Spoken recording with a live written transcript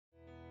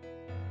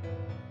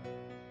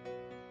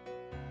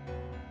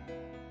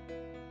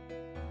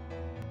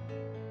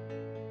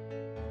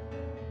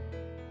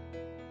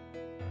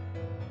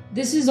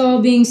This is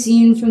all being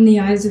seen from the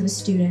eyes of a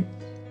student.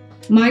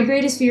 My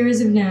greatest fear as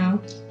of now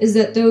is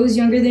that those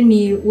younger than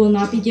me will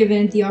not be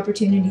given the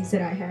opportunities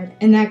that I had,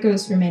 and that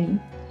goes for many.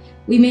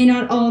 We may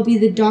not all be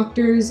the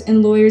doctors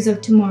and lawyers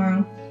of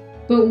tomorrow,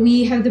 but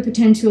we have the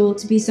potential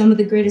to be some of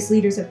the greatest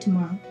leaders of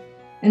tomorrow.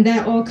 And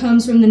that all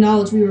comes from the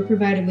knowledge we were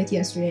provided with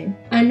yesterday.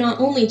 I'm not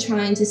only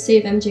trying to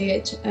save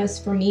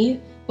MJHS for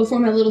me, but for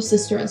my little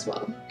sister as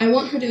well. I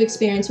want her to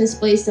experience Miss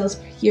Blaisdell's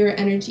pure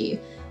energy,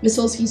 Miss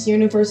Olsky's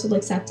universal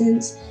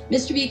acceptance,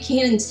 Mr.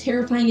 Buchanan's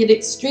terrifying yet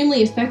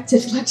extremely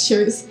effective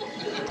lectures.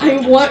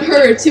 I want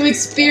her to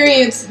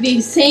experience the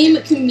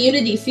same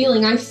community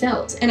feeling I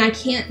felt, and I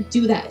can't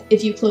do that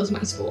if you close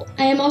my school.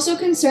 I am also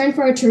concerned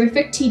for our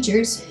terrific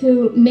teachers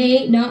who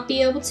may not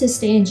be able to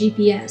stay in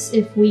GPS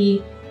if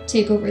we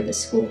take over the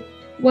school.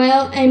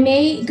 While I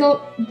may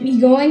be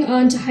going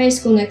on to high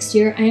school next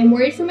year, I am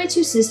worried for my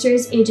two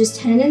sisters, ages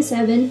 10 and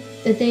 7,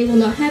 that they will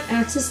not have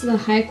access to the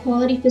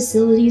high-quality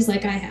facilities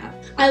like I have.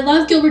 I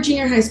love Gilbert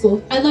Junior High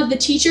School. I love the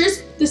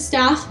teachers, the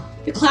staff,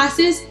 the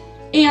classes,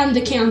 and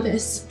the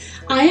campus.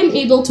 I am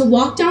able to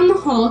walk down the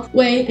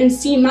hallway and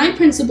see my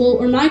principal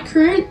or my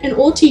current and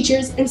old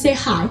teachers and say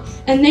hi,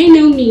 and they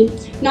know me,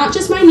 not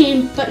just my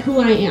name, but who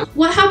I am.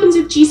 What happens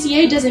if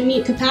GCA doesn't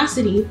meet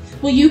capacity?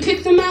 Will you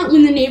kick them out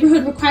when the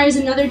neighborhood requires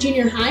another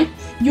junior high?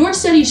 Your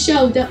studies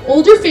show that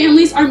older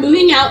families are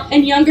moving out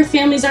and younger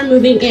families are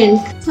moving in.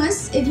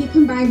 Plus, if you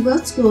combined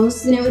both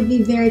schools, then it would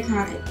be very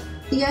crowded.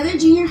 The other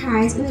junior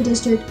highs in the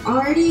district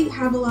already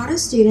have a lot of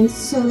students,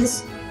 so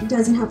this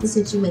doesn't help the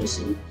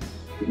situation.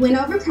 When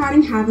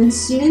overcrowding happens,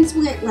 students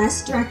will get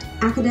less direct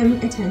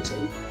academic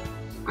attention.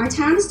 Our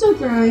town is still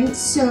growing,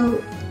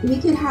 so we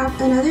could have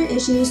another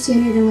issue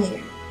sooner than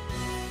later.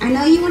 I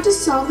know you want to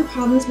solve the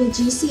problems with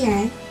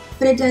GCA,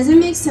 but it doesn't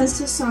make sense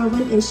to solve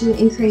one issue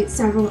and create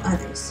several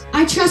others.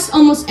 I trust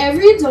almost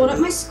every adult at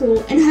my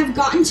school and have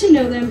gotten to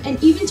know them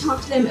and even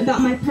talked to them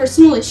about my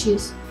personal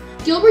issues.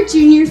 Gilbert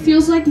Jr.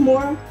 feels like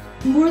more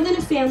than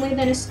a family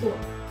than a school.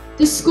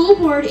 The school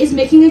board is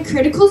making a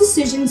critical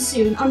decision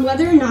soon on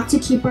whether or not to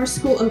keep our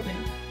school open.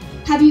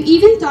 Have you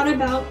even thought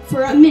about,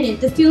 for a minute,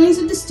 the feelings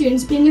of the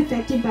students being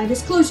affected by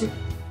this closure?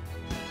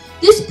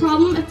 This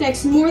problem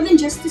affects more than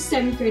just the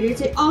 7th graders,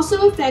 it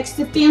also affects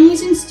the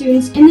families and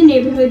students in the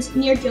neighborhoods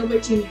near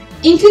Gilbert Jr.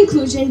 In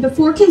conclusion,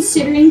 before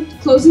considering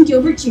closing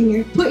Gilbert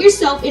Jr., put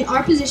yourself in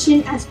our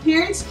position as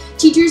parents,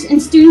 teachers,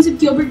 and students of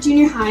Gilbert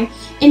Junior High,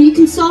 and you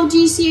can solve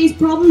GCA's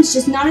problems,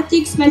 just not at the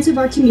expense of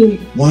our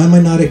community. Why am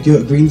I not at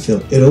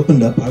Greenfield? It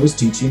opened up, I was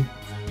teaching,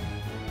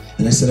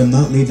 and I said, I'm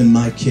not leaving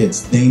my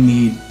kids. They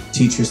need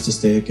teachers to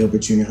stay at Gilbert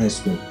Junior High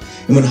School.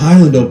 And when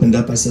Highland opened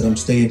up, I said, I'm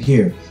staying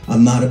here.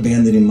 I'm not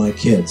abandoning my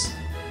kids.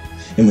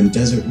 And when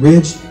Desert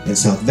Ridge and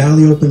South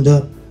Valley opened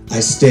up, I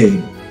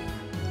stayed.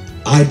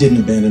 I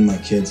didn't abandon my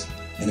kids,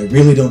 and I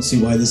really don't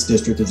see why this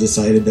district has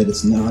decided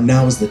that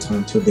now is the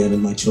time to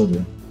abandon my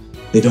children.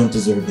 They don't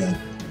deserve that.